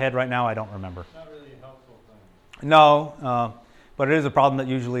top of my head right now, I don't remember. Not really a helpful thing. No, but it is a problem that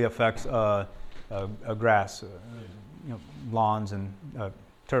usually affects grass, lawns and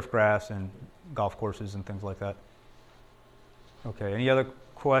turf grass and golf courses and things like that. Okay, any other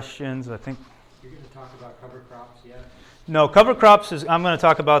questions? I think. You're going to talk about cover crops yet? No, cover crops I'm going to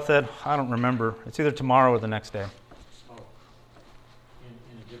talk about that. I don't remember. It's either tomorrow or the next day. Oh, in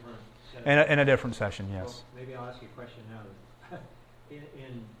a different session? In a different session, yes. Well, maybe I'll ask you a question now.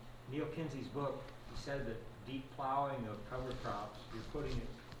 in Neil Kinsey's book, he said that deep plowing of cover crops, you're putting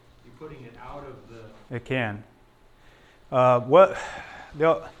it out of the... It can. I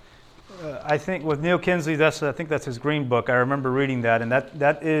think with Neil Kinsey, I think that's his green book. I remember reading that, and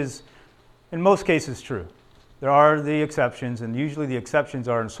that is, in most cases, true. There are the exceptions, and usually the exceptions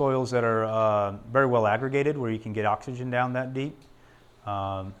are in soils that are very well aggregated, where you can get oxygen down that deep.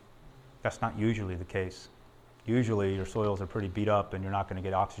 That's not usually the case. Usually your soils are pretty beat up, and you're not going to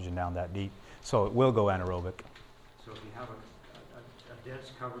get oxygen down that deep, so it will go anaerobic. So if you have a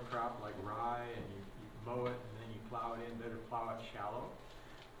dense cover crop like rye, and you mow it, and then you plow it in, better plow it shallow?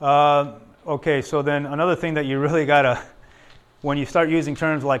 Okay, so then another thing that you really got to, when you start using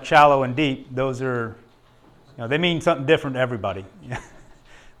terms like shallow and deep, those are, they mean something different to everybody.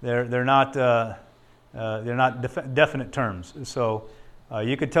 they're not definite terms. So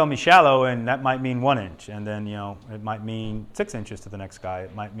you could tell me shallow, and that might mean 1 inch, and then it might mean 6 inches to the next guy.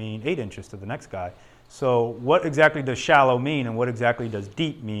 It might mean 8 inches to the next guy. So what exactly does shallow mean, and what exactly does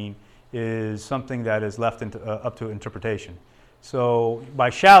deep mean, is something that is left up to interpretation. So by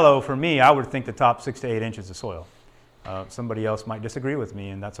shallow, for me, I would think the top 6 to 8 inches of soil. Somebody else might disagree with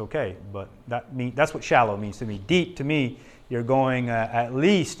me, and that's okay. But that's what shallow means to me. Deep, to me, you're going at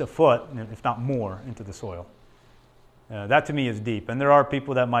least a foot, if not more, into the soil. That to me is deep. And there are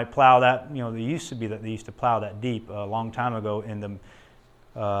people that might plow that. They used to plow that deep a long time ago in the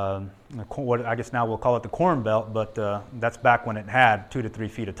what I guess now we'll call it the corn belt, but that's back when it had 2 to 3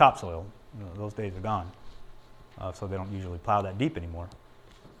 feet of topsoil. Those days are gone. So they don't usually plow that deep anymore.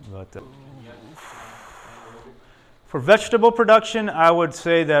 But for vegetable production, I would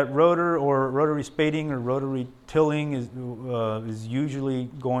say that rotary spading or rotary tilling is usually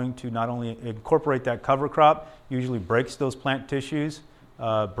going to not only incorporate that cover crop, usually breaks those plant tissues,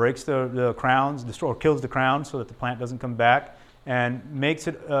 breaks the crowns, or kills the crowns so that the plant doesn't come back, and makes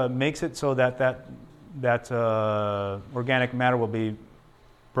it so that organic matter will be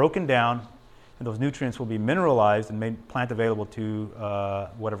broken down, and those nutrients will be mineralized and made plant available to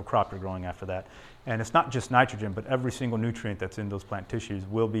whatever crop you're growing after that. And it's not just nitrogen, but every single nutrient that's in those plant tissues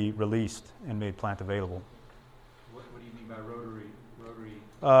will be released and made plant available. What do you mean by rotary?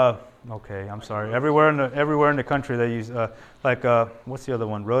 Okay, I'm sorry. Everywhere in the country they use what's the other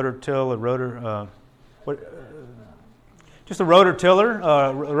one? Rotor till, just a rotor tiller,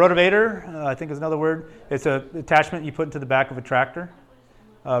 rotavator, I think is another word. It's an attachment you put into the back of a tractor.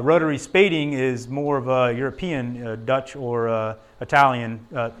 Rotary spading is more of a European, Dutch or Italian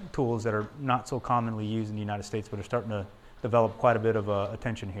tools that are not so commonly used in the United States, but are starting to develop quite a bit of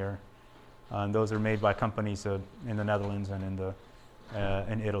attention here. And those are made by companies in the Netherlands and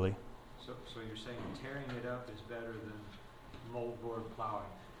in Italy. So you're saying tearing it up is better than moldboard plowing?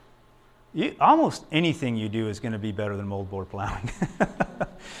 Almost anything you do is going to be better than moldboard plowing.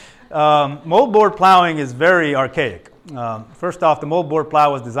 Moldboard plowing is very archaic. First off, the moldboard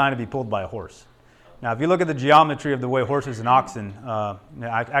plow was designed to be pulled by a horse. Now, if you look at the geometry of the way horses and oxen, I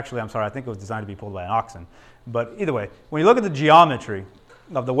think it was designed to be pulled by an oxen. But either way, when you look at the geometry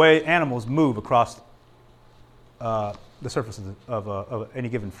of the way animals move across the surface of any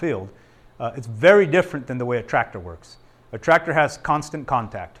given field, it's very different than the way a tractor works. A tractor has constant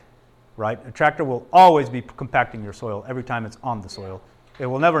contact, right? A tractor will always be compacting your soil every time it's on the soil. It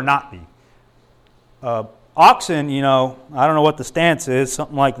will never not be. Oxen, I don't know what the stance is,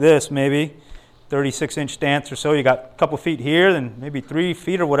 something like this maybe, 36-inch stance or so. You got a couple feet here, then maybe 3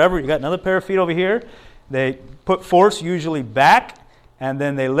 feet or whatever. You got another pair of feet over here. They put force usually back, and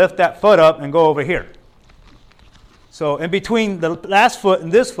then they lift that foot up and go over here. So in between the last foot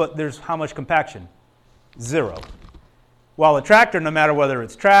and this foot, there's how much compaction? 0. While a tractor, no matter whether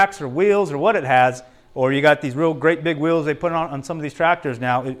it's tracks or wheels or what it has, or you got these real great big wheels they put on some of these tractors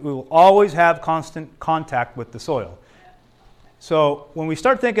now, it will always have constant contact with the soil. So when we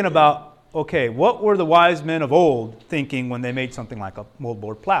start thinking about, okay, what were the wise men of old thinking when they made something like a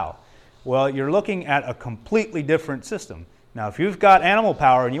moldboard plow? Well, you're looking at a completely different system. Now, if you've got animal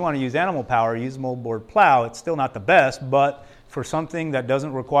power and you want to use animal power, use moldboard plow. It's still not the best, but for something that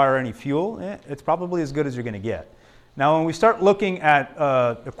doesn't require any fuel, it's probably as good as you're going to get. Now, when we start looking at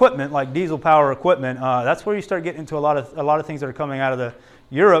equipment like diesel power equipment, that's where you start getting into a lot of things that are coming out of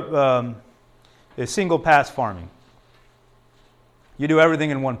Europe. Is single pass farming. You do everything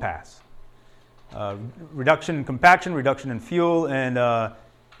in one pass. Reduction in compaction, reduction in fuel, and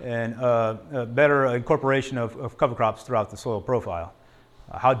better incorporation of cover crops throughout the soil profile.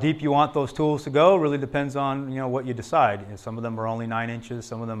 How deep you want those tools to go really depends on what you decide. Some of them are only 9 inches,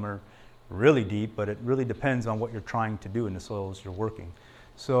 some of them are really deep, but it really depends on what you're trying to do in the soils you're working.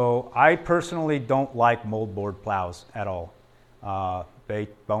 So I personally don't like moldboard plows at all. They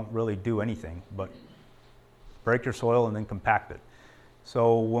don't really do anything but break your soil and then compact it.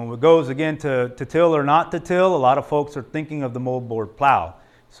 So when it goes again to till or not to till, a lot of folks are thinking of the moldboard plow.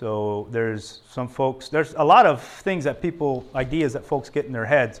 So there's a lot of things ideas that folks get in their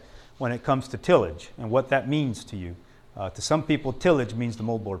heads when it comes to tillage and what that means to you. To some people, tillage means the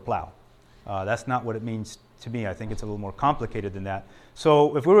moldboard plow. That's not what it means to me. I think it's a little more complicated than that.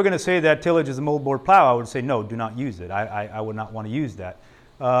 So if we were going to say that tillage is a moldboard plow, I would say no, do not use it. I would not want to use that.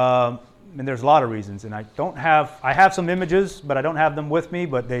 And there's a lot of reasons. And I have some images, but I don't have them with me,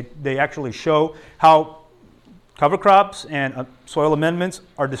 but they actually show how cover crops and soil amendments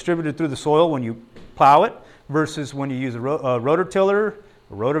are distributed through the soil when you plow it versus when you use a rotor tiller,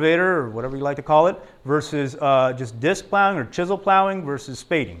 a rotavator, or whatever you like to call it, versus just disc plowing or chisel plowing versus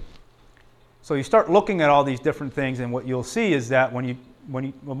spading. So you start looking at all these different things, and what you'll see is that when a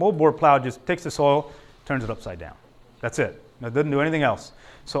moldboard plow just takes the soil, turns it upside down. That's it. It doesn't do anything else.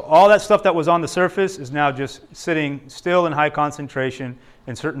 So all that stuff that was on the surface is now just sitting still in high concentration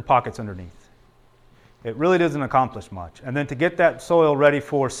in certain pockets underneath. It really doesn't accomplish much. And then to get that soil ready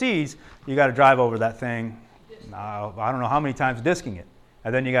for seeds, you got to drive over that thing, I don't know how many times disking it.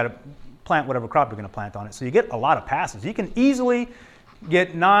 And then you got to plant whatever crop you're going to plant on it. So you get a lot of passes. You can easily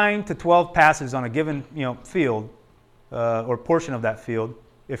get 9 to 12 passes on a given field or portion of that field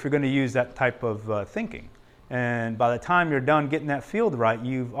if you're going to use that type of thinking. And by the time you're done getting that field right,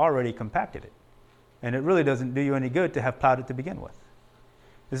 you've already compacted it. And it really doesn't do you any good to have plowed it to begin with.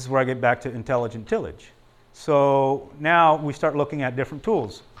 This is where I get back to intelligent tillage. So now we start looking at different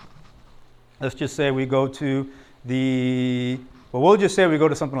tools. Let's just say we go to we'll just say we go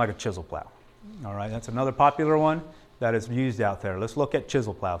to something like a chisel plow. All right, that's another popular one that is used out there. Let's look at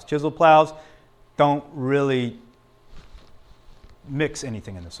chisel plows. Chisel plows don't really mix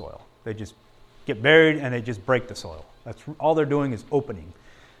anything in the soil. They just get buried and they just break the soil. That's all they're doing is opening.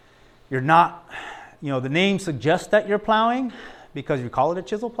 You're not, the name suggests that you're plowing because you call it a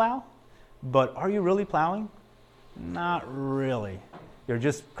chisel plow, but are you really plowing? Not really. You're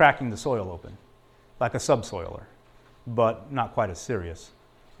just cracking the soil open, like a subsoiler, but not quite as serious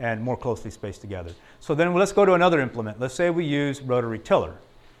and more closely spaced together. So then let's go to another implement. Let's say we use rotary tiller.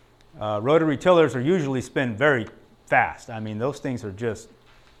 Rotary tillers are usually spin very fast. I mean, those things are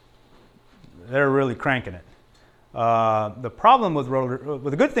they're really cranking it. The problem with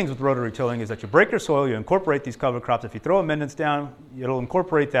the good things with rotary tilling is that you break your soil, you incorporate these cover crops. If you throw amendments down, it'll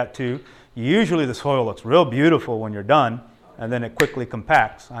incorporate that too. Usually the soil looks real beautiful when you're done, and then it quickly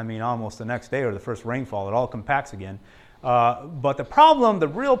compacts. I mean, almost the next day or the first rainfall, it all compacts again. But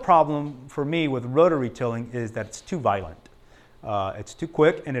the real problem for me with rotary tilling is that it's too violent. It's too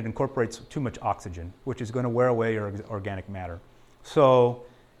quick and it incorporates too much oxygen, which is going to wear away your organic matter. So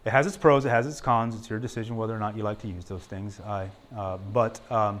it has its pros, it has its cons. It's your decision whether or not you like to use those things. But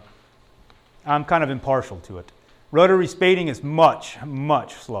I'm kind of impartial to it. Rotary spading is much,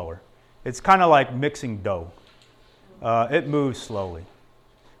 much slower. It's kind of like mixing dough. It moves slowly.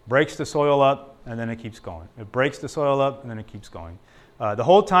 Breaks the soil up, and then it keeps going. It breaks the soil up, and then it keeps going. The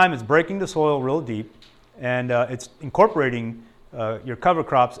whole time it's breaking the soil real deep, and it's incorporating your cover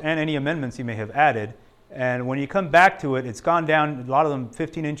crops and any amendments you may have added. And when you come back to it, it's gone down, a lot of them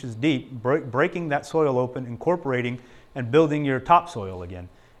 15 inches deep, breaking that soil open, incorporating, and building your topsoil again.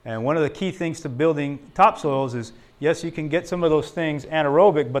 And one of the key things to building topsoils is, yes, you can get some of those things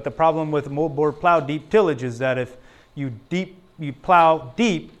anaerobic, but the problem with moldboard plow deep tillage is that if you plow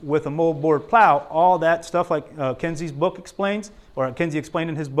deep with a moldboard plow, all that stuff like Kenzie's book explains, or Kenzie explained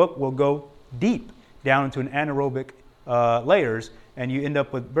in his book, will go deep down into an anaerobic layers, and you end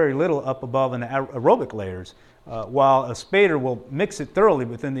up with very little up above in the aerobic layers, while a spader will mix it thoroughly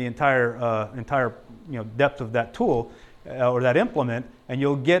within the entire depth of that tool or that implement, and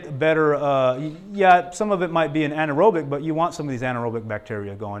you'll get better, some of it might be an anaerobic, but you want some of these anaerobic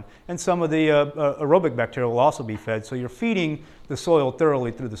bacteria going, and some of the aerobic bacteria will also be fed, so you're feeding the soil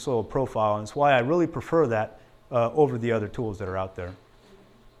thoroughly through the soil profile, and it's why I really prefer that over the other tools that are out there.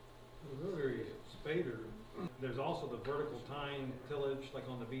 The rotary spader, there's also the vertical tine tillage, like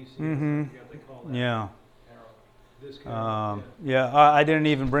on the BC. Mhm. They call that. Yeah. This kind of, Yeah, I didn't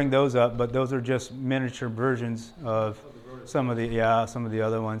even bring those up, but those are just miniature versions of the rotary. some of the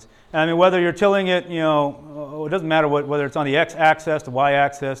other ones. And I mean, whether you're tilling it, it doesn't matter whether it's on the x-axis, the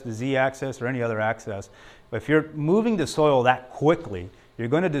y-axis, the z-axis, or any other axis. But if you're moving the soil that quickly, you're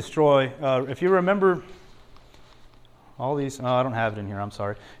going to destroy. If you remember all these, I don't have it in here. I'm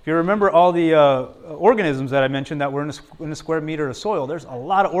sorry. If you remember all the organisms that I mentioned that were in a square meter of soil, there's a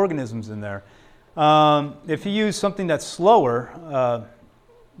lot of organisms in there. If you use something that's slower,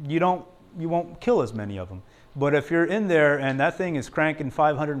 you won't kill as many of them. But if you're in there and that thing is cranking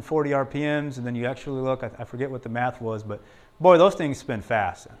 540 RPMs, and then you actually look, I forget what the math was, but boy, those things spin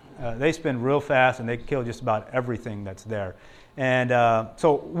fast. They spin real fast, and they kill just about everything that's there. And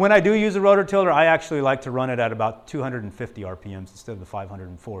so when I do use a rototiller, I actually like to run it at about 250 RPMs instead of the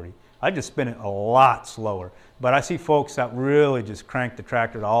 540. I just spin it a lot slower. But I see folks that really just crank the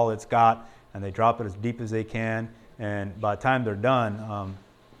tractor to all it's got, and they drop it as deep as they can, and by the time they're done,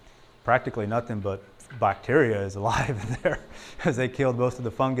 practically nothing but bacteria is alive in there, because they killed most of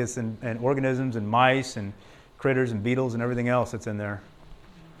the fungus and organisms and mice and critters and beetles and everything else that's in there.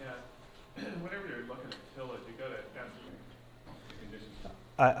 Yeah, whenever you're looking at tillage, you got to ask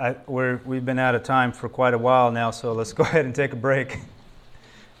the conditions. We've been out of time for quite a while now, so let's go ahead and take a break.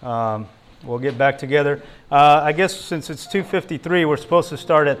 We'll get back together. I guess since it's 2:53, we're supposed to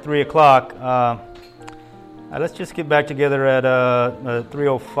start at 3 o'clock. Let's just get back together at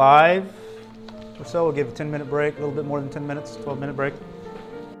 3:05 or so. We'll give a 10-minute break, a little bit more than 10 minutes, 12-minute break.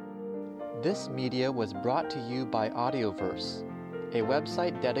 This media was brought to you by Audioverse, a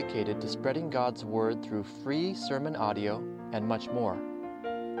website dedicated to spreading God's Word through free sermon audio and much more.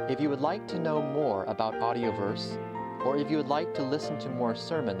 If you would like to know more about Audioverse, or if you would like to listen to more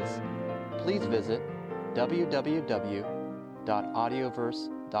sermons, please visit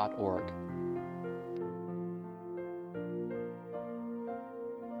www.audioverse.org.